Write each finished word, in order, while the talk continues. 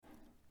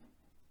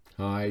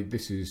Hi,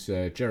 this is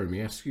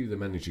Jeremy Askew, the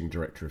Managing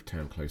Director of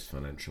Town Close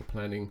Financial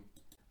Planning,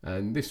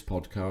 and this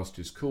podcast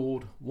is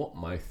called What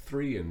My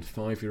 3 and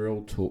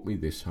 5-year-old Taught Me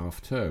This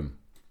Half Term.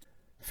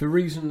 For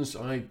reasons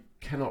I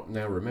cannot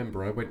now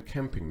remember, I went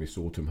camping this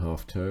autumn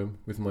half term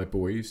with my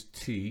boys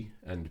T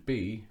and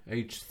B,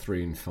 aged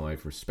 3 and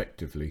 5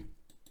 respectively.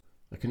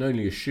 I can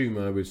only assume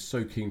I was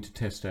so keen to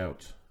test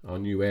out our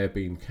new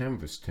Airbeam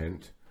canvas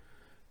tent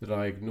that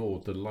I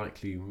ignored the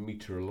likely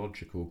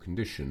meteorological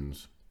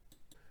conditions.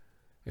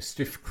 A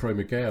stiff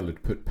chroma gale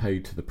had put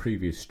paid to the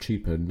previous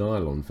cheaper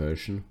nylon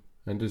version,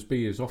 and as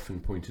B has often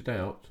pointed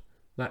out,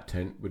 that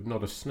tent would not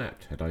have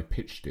snapped had I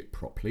pitched it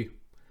properly.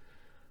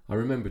 I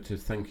remember to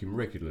thank him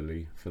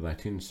regularly for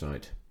that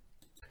insight.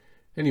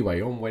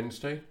 Anyway, on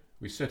Wednesday,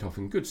 we set off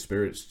in good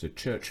spirits to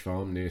Church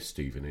Farm near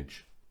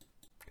Stevenage.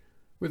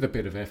 With a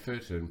bit of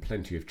effort and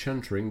plenty of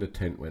chuntering, the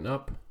tent went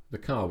up, the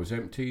car was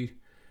empty,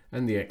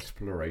 and the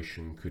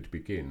exploration could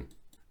begin.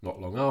 Not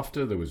long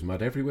after, there was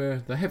mud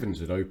everywhere, the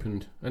heavens had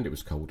opened, and it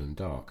was cold and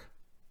dark.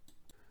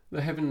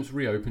 The heavens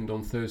reopened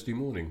on Thursday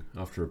morning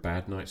after a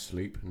bad night's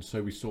sleep, and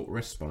so we sought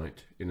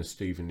respite in a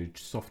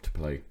Stevenage soft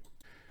play.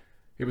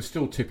 It was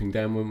still tipping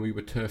down when we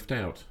were turfed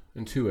out,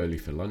 and too early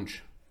for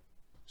lunch,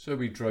 so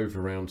we drove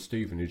around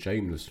Stevenage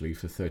aimlessly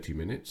for 30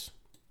 minutes.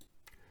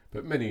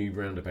 But many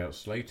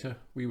roundabouts later,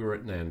 we were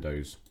at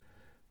Nando's,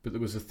 but there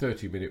was a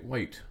 30-minute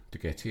wait to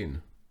get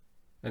in,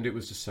 and it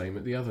was the same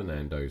at the other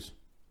Nando's.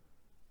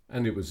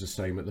 And it was the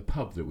same at the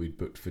pub that we'd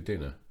booked for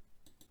dinner.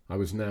 I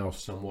was now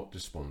somewhat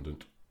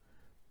despondent.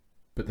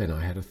 But then I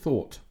had a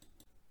thought.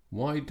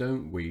 Why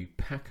don't we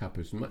pack up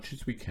as much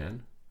as we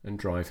can and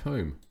drive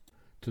home,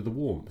 to the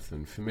warmth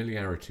and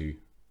familiarity,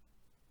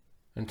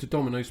 and to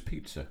Domino's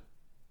Pizza?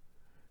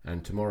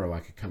 And tomorrow I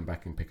could come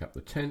back and pick up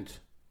the tent,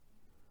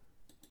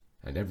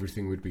 and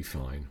everything would be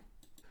fine.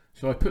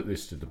 So I put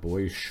this to the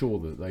boys, sure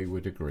that they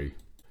would agree.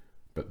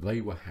 But they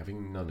were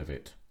having none of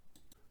it.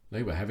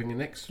 They were having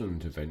an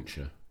excellent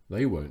adventure.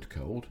 They weren't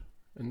cold,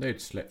 and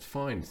they'd slept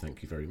fine,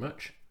 thank you very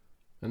much.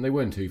 And they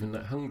weren't even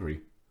that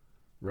hungry.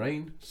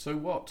 Rain? So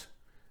what?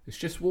 It's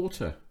just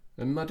water,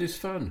 and mud is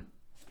fun.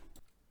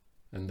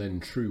 And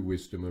then true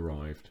wisdom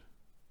arrived.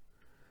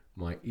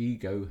 My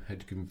ego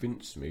had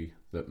convinced me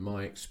that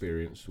my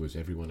experience was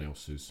everyone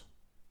else's.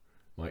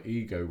 My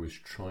ego was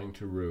trying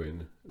to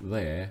ruin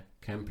their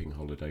camping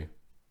holiday.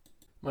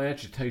 My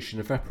agitation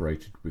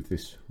evaporated with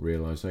this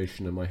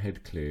realisation, and my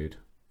head cleared.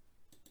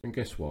 And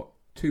guess what?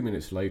 2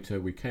 minutes later,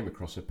 we came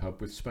across a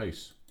pub with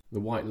space, the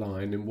White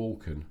Lion in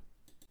Walken,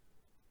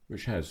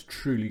 which has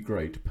truly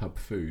great pub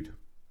food.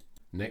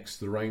 Next,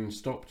 the rain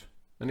stopped,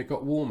 and it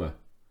got warmer.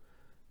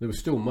 There was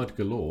still mud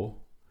galore,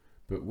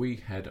 but we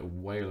had a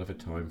whale of a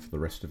time for the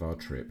rest of our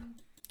trip.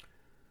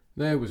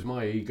 There was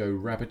my ego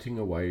rabbiting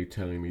away,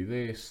 telling me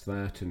this,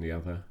 that, and the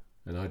other,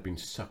 and I'd been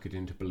suckered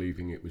into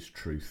believing it was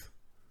truth.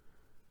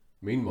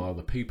 Meanwhile,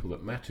 the people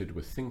that mattered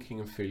were thinking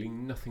and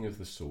feeling nothing of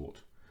the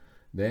sort.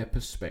 Their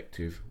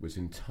perspective was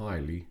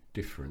entirely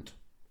different.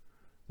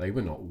 They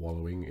were not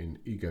wallowing in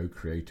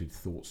ego-created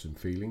thoughts and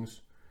feelings.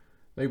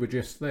 They were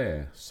just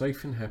there,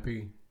 safe and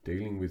happy,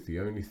 dealing with the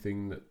only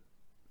thing that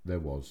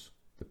there was,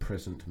 the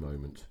present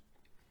moment.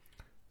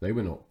 They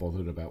were not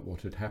bothered about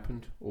what had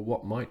happened or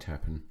what might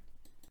happen.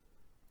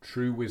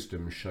 True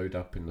wisdom showed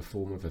up in the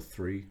form of a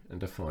 3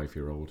 and a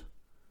 5-year-old.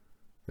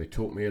 They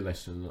taught me a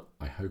lesson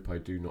I hope I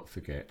do not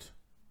forget.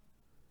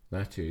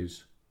 That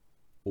is,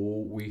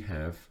 all we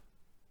have,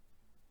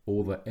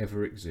 all that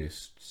ever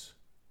exists,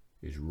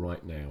 is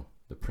right now,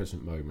 the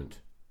present moment.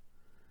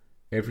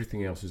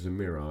 Everything else is a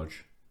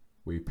mirage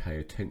we pay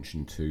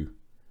attention to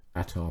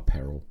at our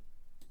peril.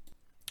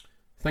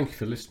 Thank you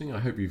for listening. I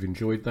hope you've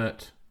enjoyed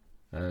that,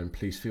 and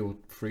please feel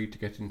free to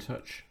get in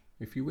touch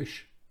if you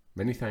wish.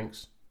 Many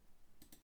thanks.